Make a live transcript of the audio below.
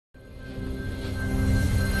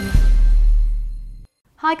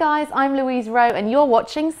Hi guys, I'm Louise Roe and you're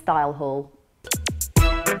watching Style Haul.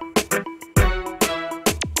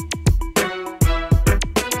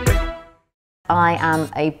 I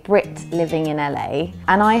am a Brit living in LA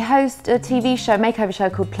and I host a TV show, makeover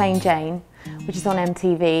show called Plain Jane, which is on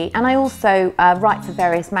MTV, and I also write for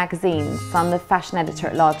various magazines. So I'm the fashion editor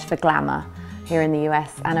at large for Glamour here in the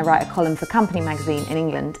US, and I write a column for Company magazine in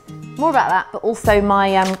England. More about that, but also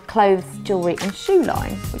my clothes, jewellery and shoe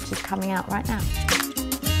line, which is coming out right now.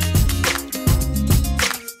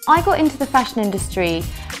 I got into the fashion industry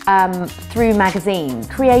through magazines,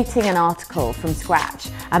 creating an article from scratch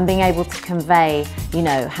and being able to convey, you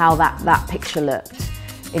know, how that picture looked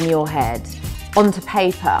in your head onto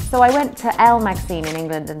paper. So I went to Elle magazine in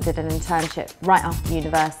England and did an internship right after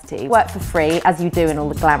university. Worked for free, as you do in all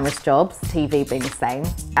the glamorous jobs, TV being the same.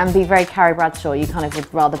 And be very Carrie Bradshaw, you kind of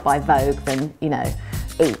would rather buy Vogue than, you know,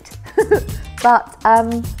 eat. But,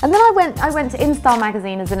 and then I went to InStyle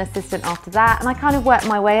magazine as an assistant after that, and I kind of worked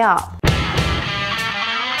my way up.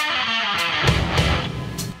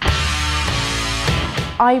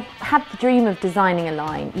 I had the dream of designing a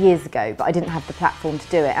line years ago, but I didn't have the platform to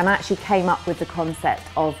do it, and I actually came up with the concept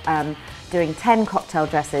of doing 10 cocktail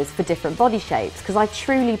dresses for different body shapes, because I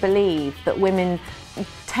truly believe that women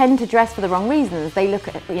tend to dress for the wrong reasons. They look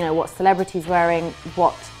at, you know, what celebrities wearing,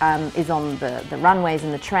 what is on the runways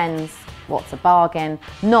and the trends, what's a bargain,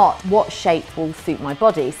 not what shape will suit my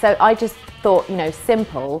body. So I just thought, you know,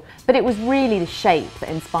 simple, but it was really the shape that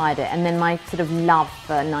inspired it, and then my sort of love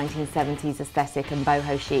for 1970s aesthetic and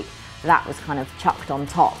boho chic, that was kind of chucked on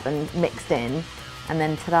top and mixed in, and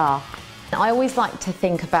then ta-da. I always like to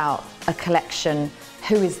think about a collection,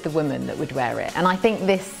 who is the woman that would wear it? And I think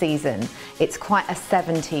this season, it's quite a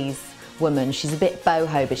 70s woman. She's a bit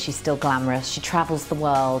boho, but she's still glamorous. She travels the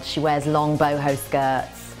world, she wears long boho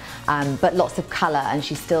skirts, but lots of colour, and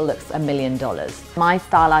she still looks $1 million. My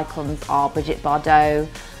style icons are Brigitte Bardot,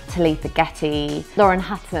 Talitha Getty, Lauren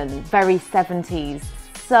Hutton, very 70s,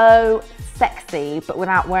 so sexy, but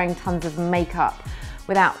without wearing tons of makeup,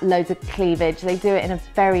 without loads of cleavage. They do it in a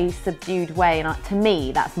very subdued way, and to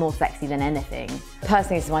me, that's more sexy than anything.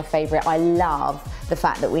 Personally, this is my favourite. I love the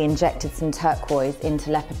fact that we injected some turquoise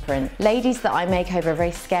into leopard print. Ladies that I make over are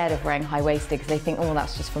very scared of wearing high-waisted because they think, oh,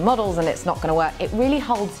 that's just for models and it's not going to work. It really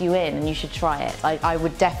holds you in, and you should try it. I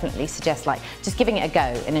would definitely suggest just giving it a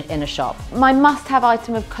go in a shop. My must-have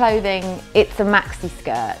item of clothing, it's a maxi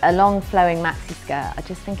skirt, a long flowing maxi skirt. I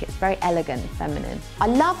just think it's very elegant and feminine. I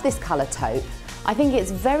love this colour taupe. I think it's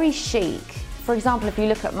very chic. For example, if you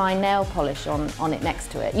look at my nail polish on it next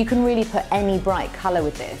to it, you can really put any bright colour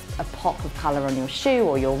with this, a pop of colour on your shoe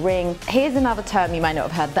or your ring. Here's another term you might not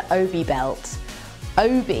have heard, the obi belt.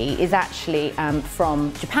 Obi is actually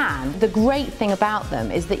from Japan. The great thing about them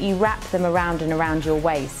is that you wrap them around and around your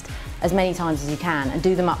waist as many times as you can and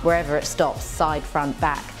do them up wherever it stops, side, front,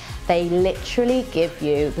 back. They literally give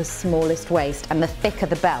you the smallest waist, and the thicker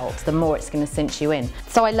the belt, the more it's going to cinch you in.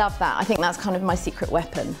 So I love that. I think that's kind of my secret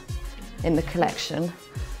weapon in the collection.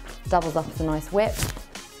 Doubles up as a nice whip.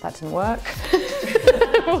 That didn't work.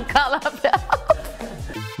 We'll cut that bit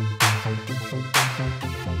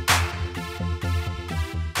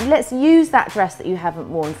out. Let's use that dress that you haven't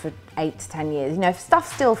worn for 8 to 10 years. You know, if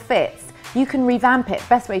stuff still fits, you can revamp it.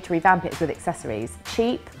 Best way to revamp it is with accessories.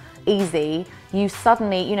 Cheap, easy. You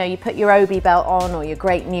suddenly, you know, you put your obi belt on or your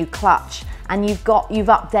great new clutch, and you've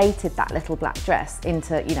updated that little black dress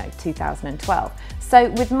into, you know, 2012. So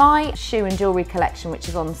with my shoe and jewellery collection, which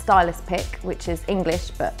is on Stylist Pick, which is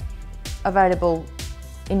English but available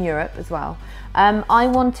in Europe as well, I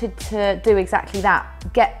wanted to do exactly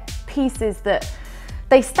that. Get pieces that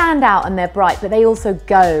they stand out and they're bright, but they also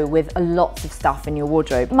go with lots of stuff in your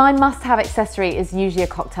wardrobe. My must-have accessory is usually a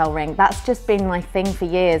cocktail ring. That's just been my thing for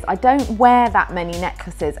years. I don't wear that many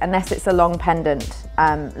necklaces unless it's a long pendant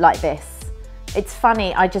like this. It's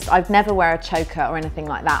funny, I've never wear a choker or anything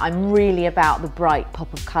like that. I'm really about the bright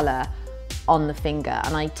pop of colour on the finger,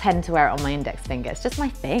 and I tend to wear it on my index finger. It's just my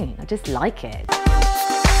thing, I just like it.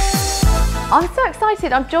 I'm so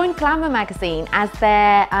excited. I've joined Glamour magazine as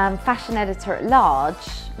their fashion editor at large.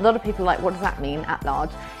 A lot of people are like, what does that mean, at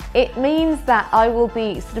large? It means that I will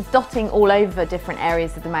be sort of dotting all over different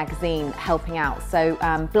areas of the magazine, helping out. So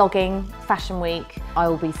blogging, Fashion Week, I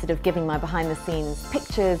will be sort of giving my behind the scenes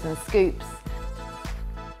pictures and scoops.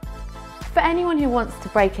 For anyone who wants to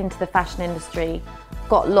break into the fashion industry,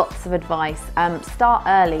 got lots of advice. Start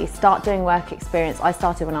early, start doing work experience. I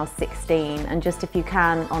started when I was 16, and just if you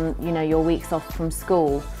can, on your weeks off from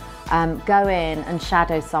school, go in and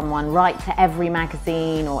shadow someone, write to every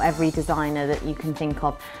magazine or every designer that you can think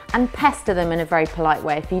of, and pester them in a very polite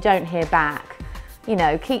way. If you don't hear back,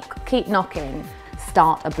 keep knocking.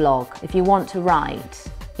 start a blog. If you want to write,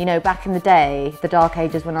 you know, back in the day, the dark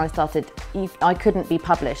ages when I started, I couldn't be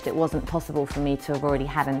published. It wasn't possible for me to have already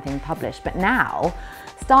had anything published. But now,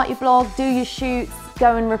 start your blog, do your shoots,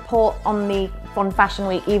 go and report on Fashion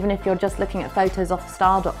Week, even if you're just looking at photos off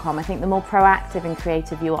style.com. I think the more proactive and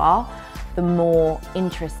creative you are, the more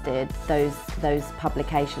interested those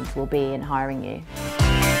publications will be in hiring you.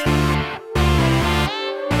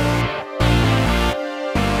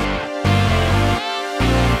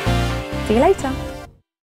 See you later.